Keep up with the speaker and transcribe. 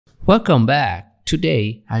Welcome back.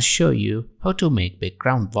 Today I'll show you how to make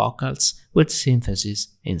background vocals with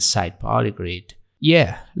synthesis inside Polygrid.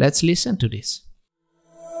 Yeah, let's listen to this.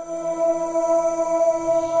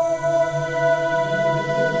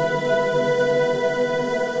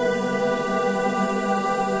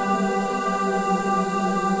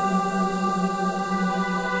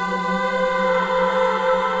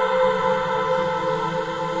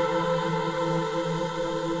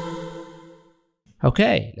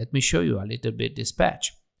 Okay, let me show you a little bit this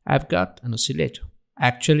patch. I've got an oscillator.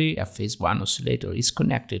 Actually, a phase 1 oscillator is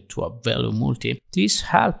connected to a value multi. This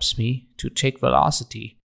helps me to take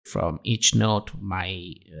velocity from each note of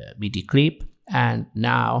my MIDI clip. And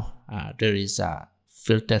now there is a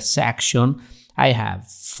filter section. I have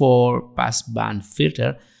 4 passband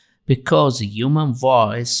filter because the human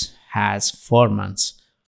voice has formants.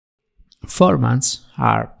 Formants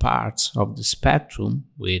are parts of the spectrum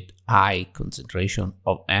with high concentration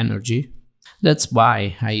of energy. That's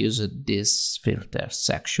why I used this filter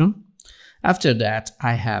section. After that,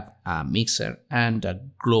 I have a mixer and a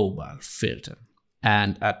global filter.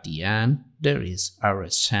 And at the end, there is a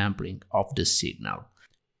resampling of the signal.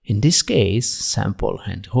 In this case, sample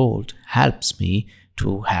and hold helps me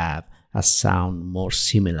to have a sound more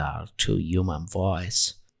similar to human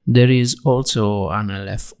voice. There is also an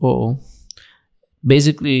LFO.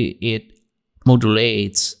 Basically, it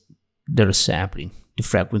modulates the resampling, the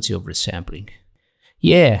frequency of resampling.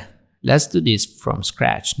 Yeah, let's do this from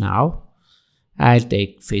scratch now. I'll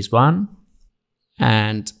take phase 1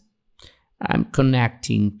 and I'm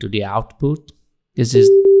connecting to the output. This is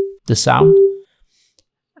the sound.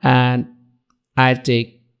 And I'll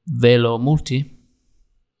take Velo Multi.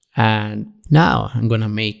 And now I'm gonna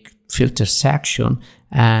make filter section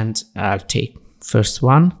and I'll take first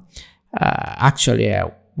one. Actually,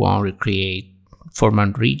 I want to create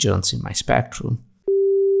formant regions in my spectrum.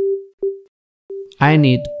 I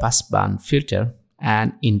need passband filter,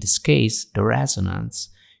 and in this case, the resonance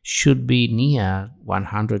should be near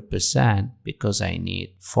 100% because I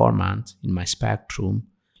need formant in my spectrum.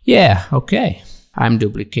 Yeah, okay. I'm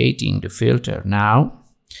duplicating the filter now,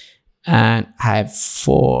 and I have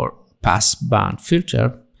 4 passband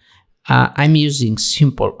filter. I'm using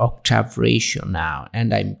simple octave ratio now,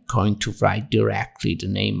 and I'm going to write directly the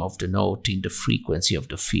name of the note in the frequency of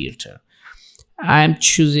the filter. I'm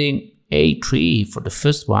choosing A3 for the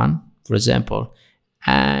first one, for example,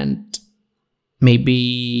 and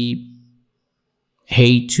maybe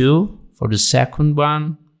A2 for the second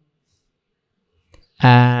one,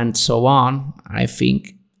 and so on. I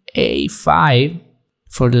think A5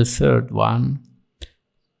 for the third one,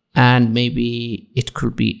 and maybe it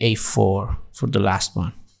could be A4 for the last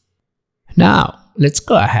one. Now, let's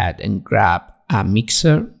go ahead and grab a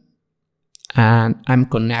mixer, and I'm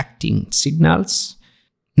connecting signals.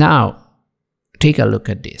 Now, take a look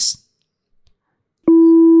at this.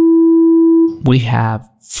 We have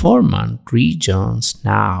formant regions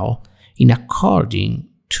now in according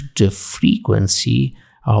to the frequency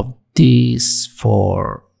of these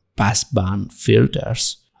 4 passband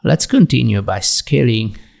filters. Let's continue by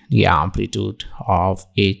scaling the amplitude of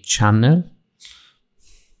each channel.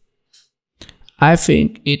 I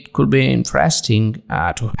think it could be interesting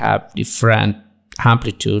to have different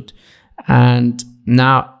amplitude, and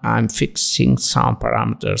now I'm fixing some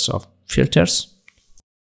parameters of filters.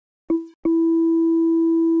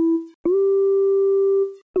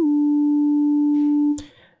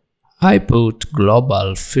 I put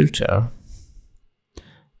global filter,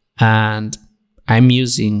 and I'm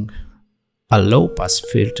using a low pass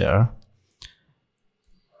filter,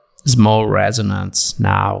 small resonance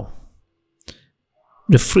now.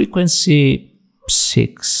 The frequency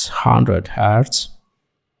 600 Hz,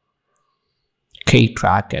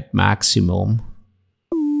 K-track at maximum.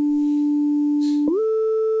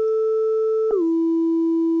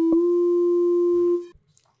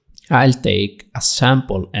 I'll take a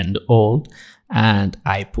sample and hold, and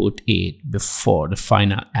I put it before the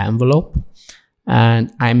final envelope.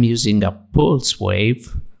 And I'm using a pulse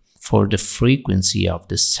wave for the frequency of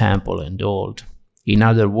the sample and hold. In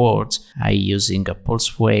other words, I'm using a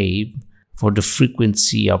pulse wave for the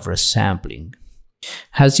frequency of resampling.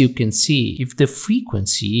 As you can see, if the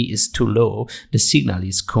frequency is too low, the signal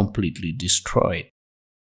is completely destroyed.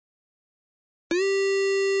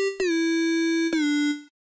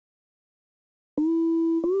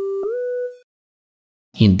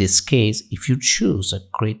 In this case, if you choose a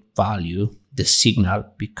great value, the signal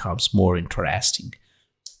becomes more interesting.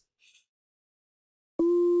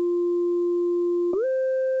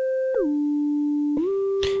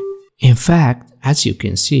 In fact, as you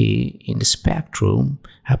can see in the spectrum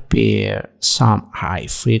appear some high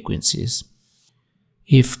frequencies.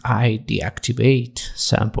 If I deactivate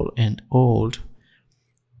sample and hold,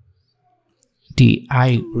 the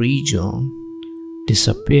high region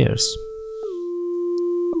disappears.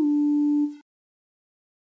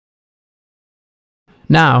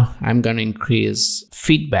 Now I'm going to increase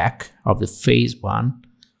feedback of the phase 1.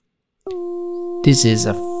 This is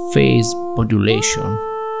a phase modulation.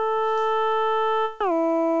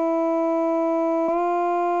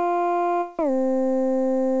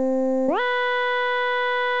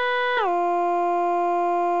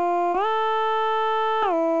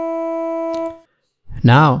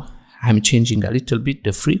 Now I'm changing a little bit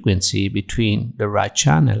the frequency between the right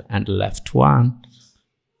channel and the left one.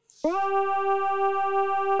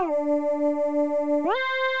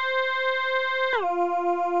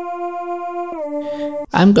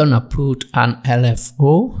 I'm gonna put an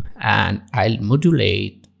LFO and I'll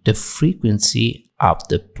modulate the frequency of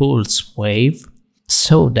the pulse wave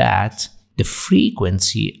so that the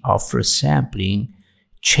frequency of resampling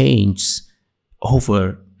changes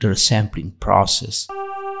over the resampling process.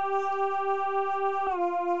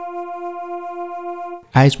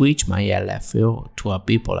 I switch my LFO to a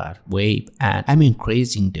bipolar wave and I'm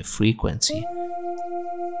increasing the frequency.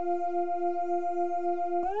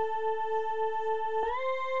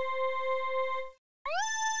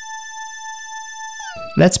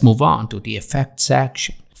 Let's move on to the effect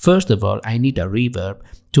section. First of all, I need a reverb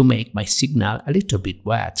to make my signal a little bit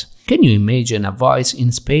wet. Can you imagine a voice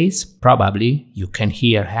in space? Probably you can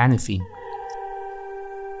hear anything.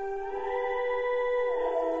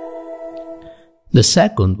 The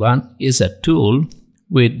second one is a tool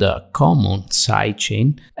with the common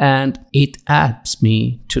sidechain, and it helps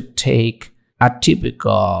me to take a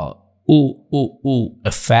typical ooh ooh ooh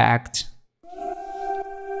effect .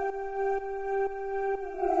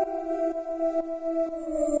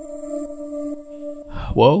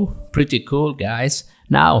 Whoa, pretty cool, guys.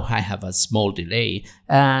 Now I have a small delay,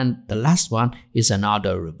 and the last one is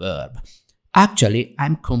another reverb. Actually,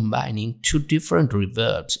 I'm combining two different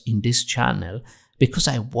reverbs in this channel because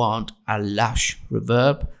I want a lush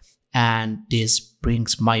reverb, and this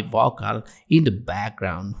brings my vocal in the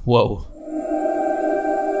background. Whoa.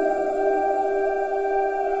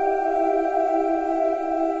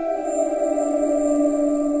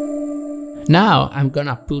 Now I'm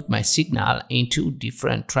gonna put my signal into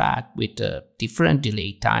different track with a different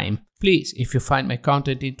delay time. Please, if you find my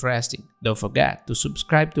content interesting, don't forget to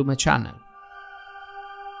subscribe to my channel.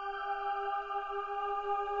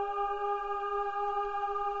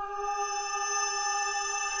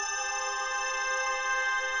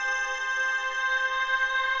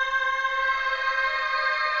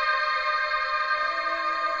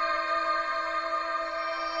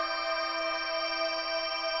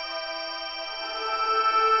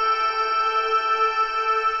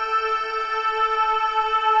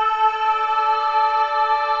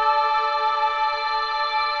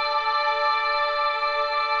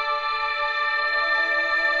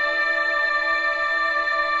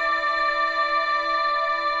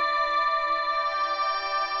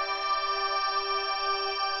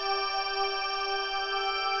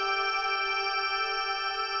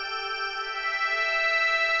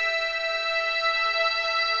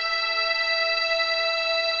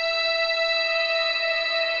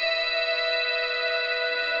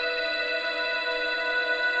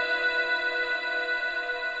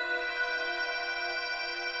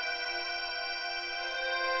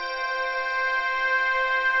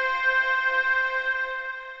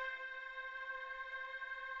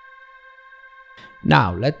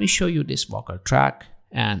 Now let me show you this vocal track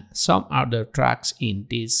and some other tracks in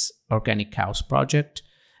this organic house project.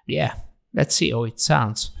 Yeah, let's see how it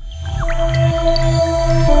sounds.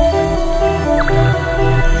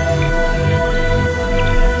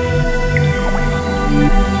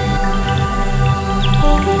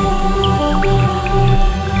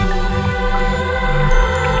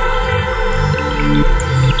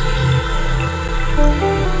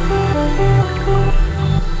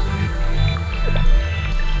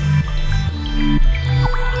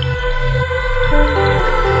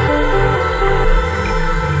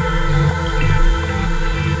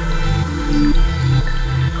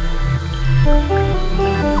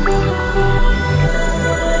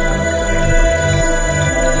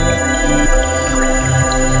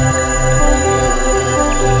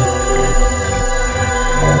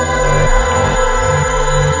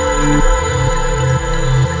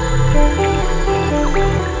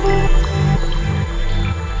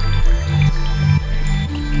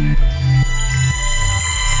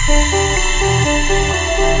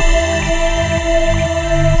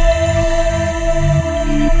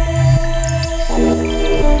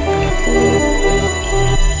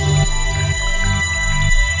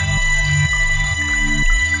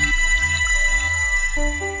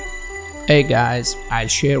 Hey guys, I'll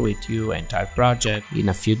share with you entire project in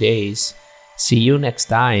a few days. See you next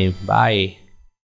time. Bye.